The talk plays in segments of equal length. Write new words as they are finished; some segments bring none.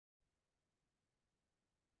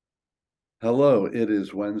Hello, it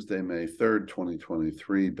is Wednesday, May 3rd,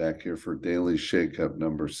 2023, back here for Daily Shakeup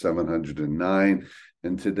number 709.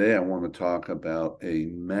 And today I want to talk about a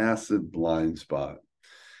massive blind spot.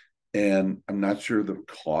 And I'm not sure the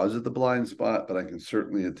cause of the blind spot, but I can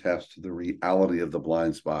certainly attest to the reality of the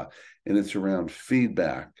blind spot. And it's around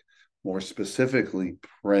feedback, more specifically,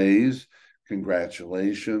 praise,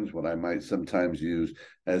 congratulations, what I might sometimes use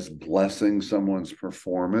as blessing someone's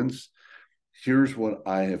performance. Here's what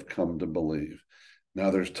I have come to believe.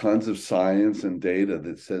 Now, there's tons of science and data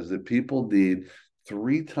that says that people need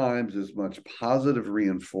 3 times as much positive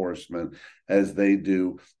reinforcement as they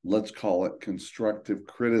do, let's call it constructive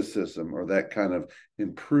criticism or that kind of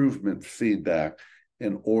improvement feedback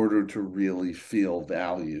in order to really feel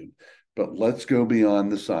valued. But let's go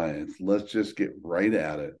beyond the science. Let's just get right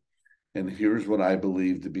at it. And here's what I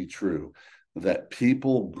believe to be true, that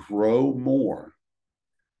people grow more,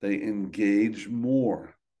 they engage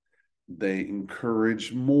more, they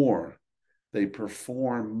encourage more, they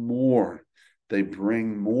perform more, they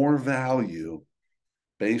bring more value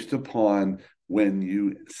based upon when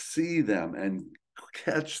you see them and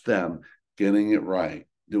catch them getting it right,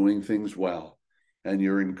 doing things well. And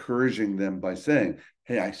you're encouraging them by saying,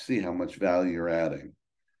 hey, I see how much value you're adding.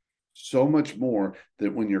 So much more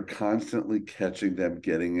that when you're constantly catching them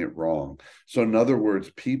getting it wrong. So, in other words,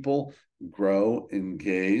 people grow,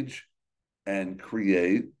 engage, and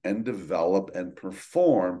create and develop and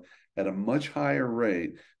perform at a much higher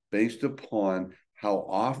rate based upon how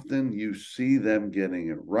often you see them getting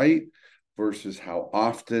it right versus how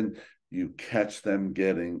often you catch them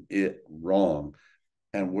getting it wrong.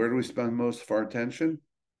 And where do we spend most of our attention?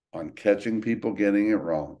 On catching people getting it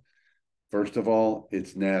wrong. First of all,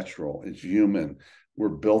 it's natural, it's human. We're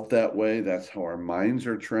built that way. That's how our minds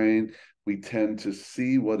are trained. We tend to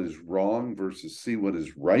see what is wrong versus see what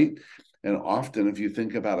is right. And often, if you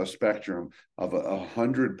think about a spectrum of a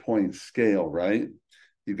 100-point scale, right?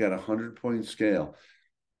 You've got a 100-point scale.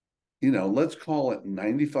 Let's call it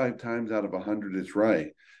 95 times out of 100 it's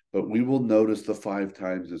right, but we will notice the 5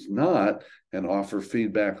 times it's not and offer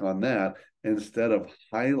feedback on that instead of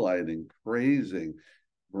highlighting, praising,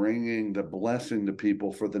 bringing the blessing to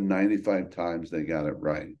people for the 95 times they got it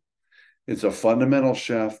right. It's a fundamental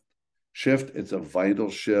shift. It's a vital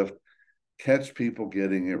shift. Catch people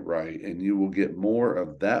getting it right, and you will get more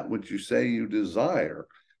of that which you say you desire,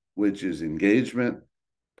 which is engagement,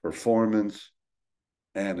 performance,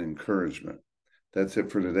 and encouragement. That's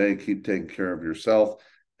it for today. Keep taking care of yourself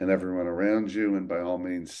and everyone around you, and by all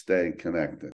means, stay connected.